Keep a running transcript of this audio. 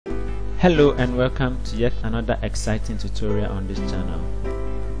Hello and welcome to yet another exciting tutorial on this channel.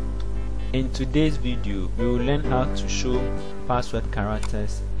 In today's video, we will learn how to show password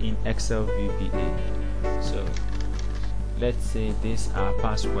characters in Excel VBA. So let's say this is our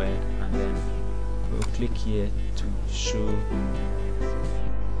password, and then we'll click here to show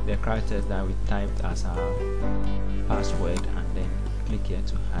the characters that we typed as our password, and then click here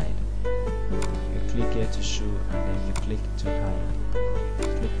to hide. You click here to show, and then you click to hide.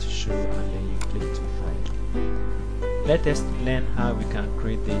 Click to show, and then you click to hide. Let us learn how we can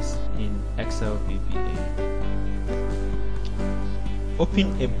create this in Excel VBA.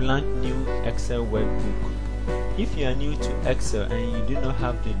 Open a blank new Excel workbook. If you are new to Excel and you do not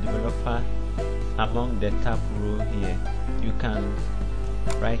have the developer among the tab row here, you can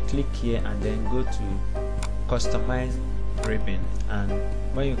right click here and then go to customize ribbon, and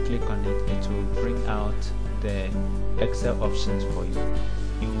when you click on it, it will bring out the Excel options for you.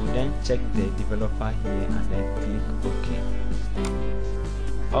 You will then check the developer here and then click OK.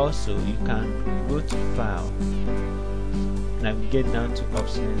 Also, you can go to File, navigate down to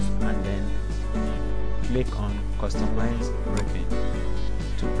Options, and then click on Customize Ribbon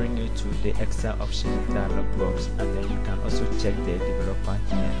to bring you to the Excel Options dialog box, and then you can also check the developer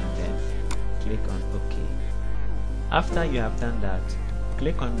here and then click on OK. After you have done that,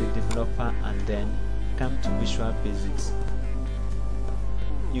 click on the developer and then come to Visual Basics.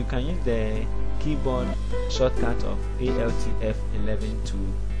 You can use the keyboard shortcut of Alt F11 to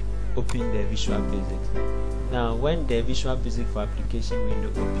open the Visual Basics. Now, when the Visual Basic for Application window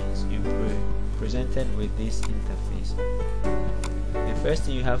opens, you'll be presented with this interface. The first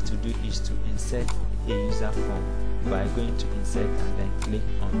thing you have to do is to insert a user form by going to Insert and then click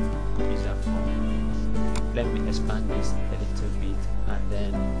on User Form. Let me expand this a little bit and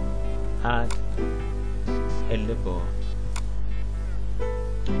then add a label.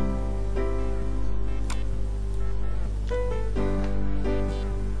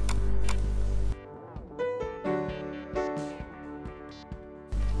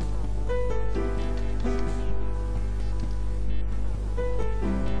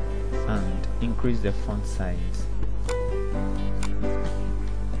 And increase the font size.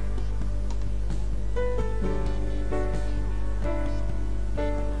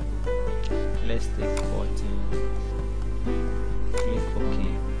 Let's take 14. Click OK.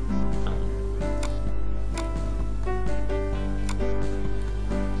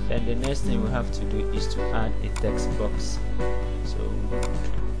 Then the next thing we have to do is to add a text box. So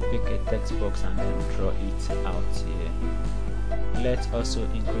pick a text box and then draw it out here. Let's also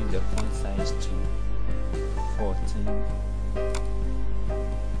increase the font size to 14.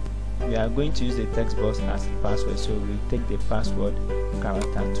 We are going to use the text box as a password, so we'll take the password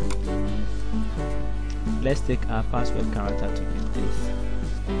character to be. Let's take our password character to be this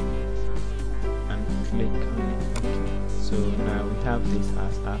and click on it. Okay. So now we have this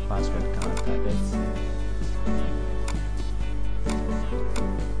as our password character. Let's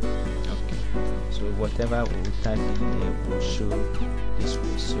okay. So whatever we will type in there will show this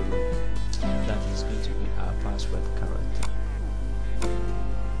way. So that is going to be our password character.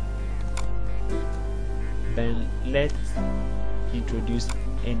 Then let's introduce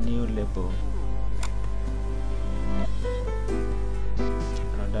a new label.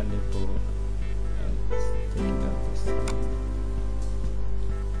 Another label. Let's take it out this side.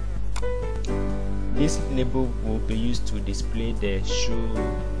 This label will be used to display the show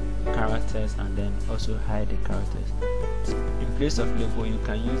characters and then also hide the characters. In place of label, you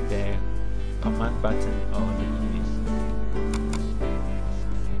can use the command button or the image.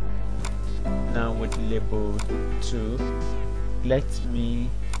 Now with label 2, let me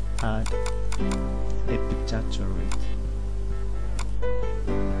add a picture to it.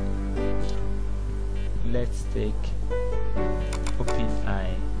 Let's take open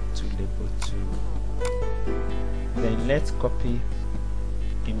eye to label 2. Then let's copy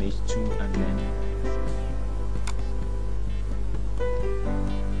image 2 and then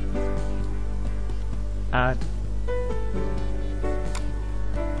add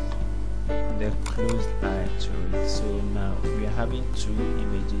the closed eye to it. So now we are having two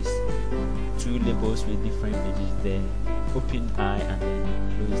images, two labels with different images, the open eye and then the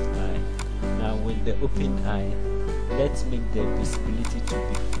closed eye. Now with the open eye, let's make the visibility to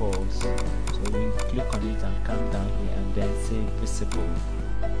be false. So we click on it and come down here and then say visible.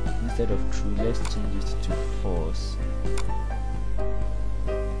 Instead of true, let's change it to false.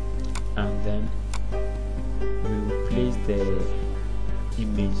 And then we will place the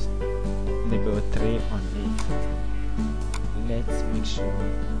image label 3 on it. Let's make sure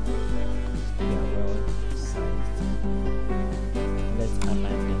they are well sized. Let's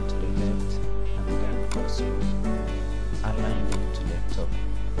align them to the left.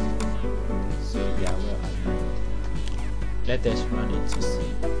 let us run it to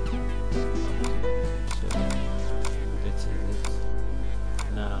see. Okay, so this is it.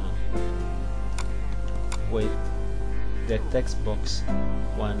 Now with the text box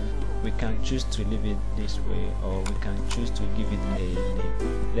one, we can choose to leave it this way, or we can choose to give it a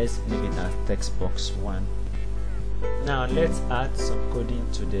name. Let's leave it as text box 1. Now let's add some coding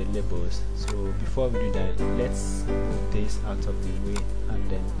to the labels. So before we do that, let's move this out of the way and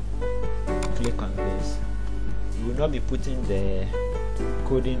then click on this. We will not be putting the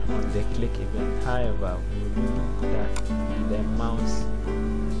coding on the click event. However, we will look at the mouse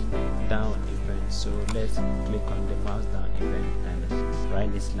down event. So let's click on the mouse down event and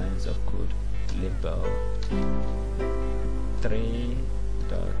write these lines of code. Label 3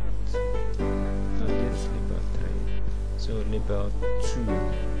 dot, no, this label 3. So label 2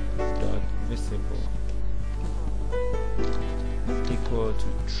 dot visible equal to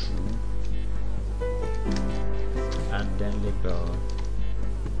true, and then label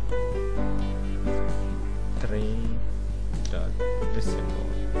 3 dot visible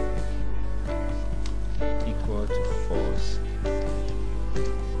equal to false.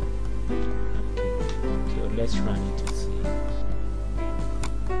 Okay, so let's run it to see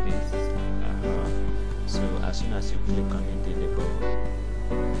this. So as soon as you click on it, the label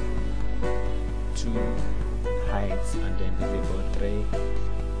 2 hides, and then the label 3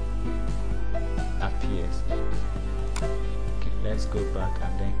 appears. Okay, let's go back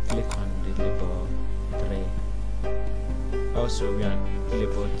and then click on the label 3. Also we are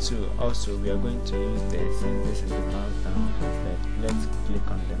label 2. Also we are going to use this, since this is the mouse down effect. Let's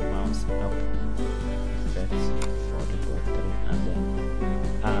click on the mouse up effect for label 3 and then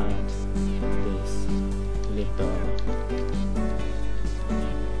add this label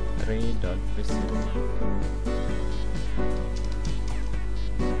 3 dot visible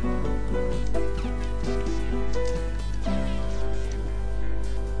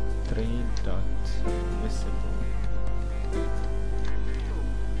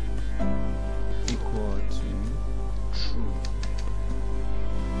equal to true.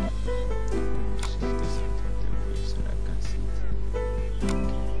 Shift this out of the way so that I can see it.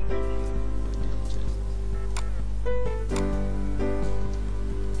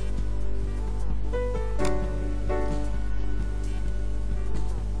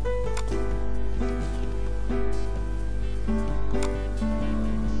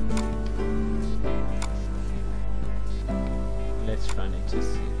 Let's run it to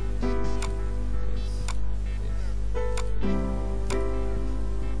see.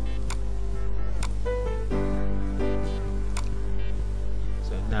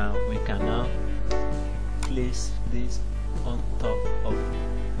 So now we can now place this on top of,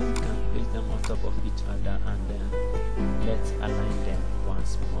 we can place them on top of each other, and then let's align them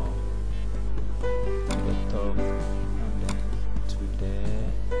once more to the top and then to the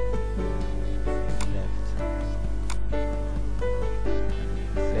left.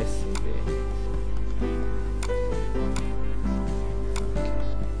 Let's save it. Okay.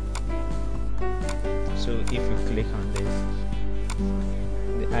 So if you click on this,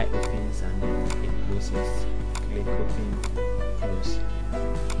 the eye opens and then it closes. Click open, close.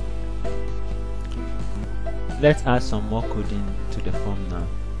 Let's add some more coding to the form now.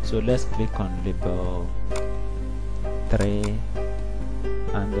 So let's click on label 3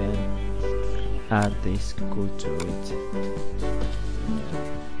 and then add this code to it.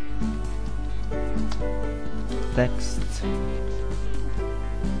 Text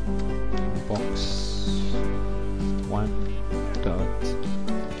box 1 dot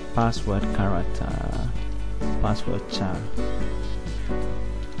password character, password char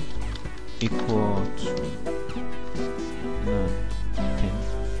equal to none 10,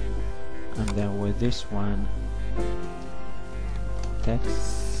 and then with this one,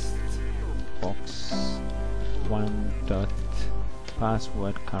 text box 1 dot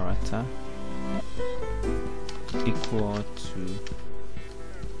password character equal to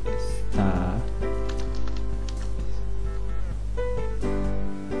star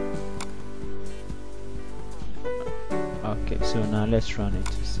okay. So now let's run it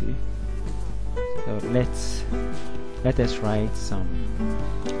to see. So let us write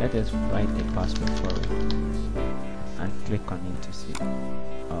a password for it and click on it to see.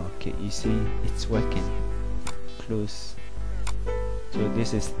 Okay, you see it's working. Close. So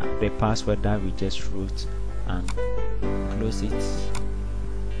this is the password that we just wrote, and close it.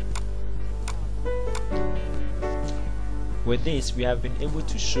 With this, we have been able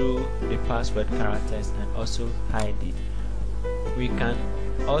to show the password characters and also hide it. We can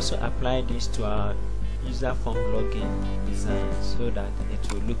also apply this to our UserForm login design so that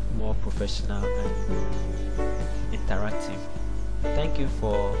it will look more professional and interactive. effective. Thank you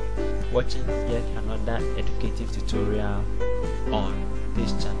for watching yet another educative tutorial on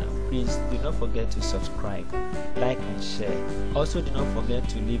this channel. Please do not forget to subscribe, like and share. Also do not forget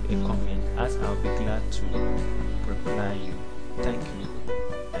to leave a comment, as I'll be glad to reply you. Thank you.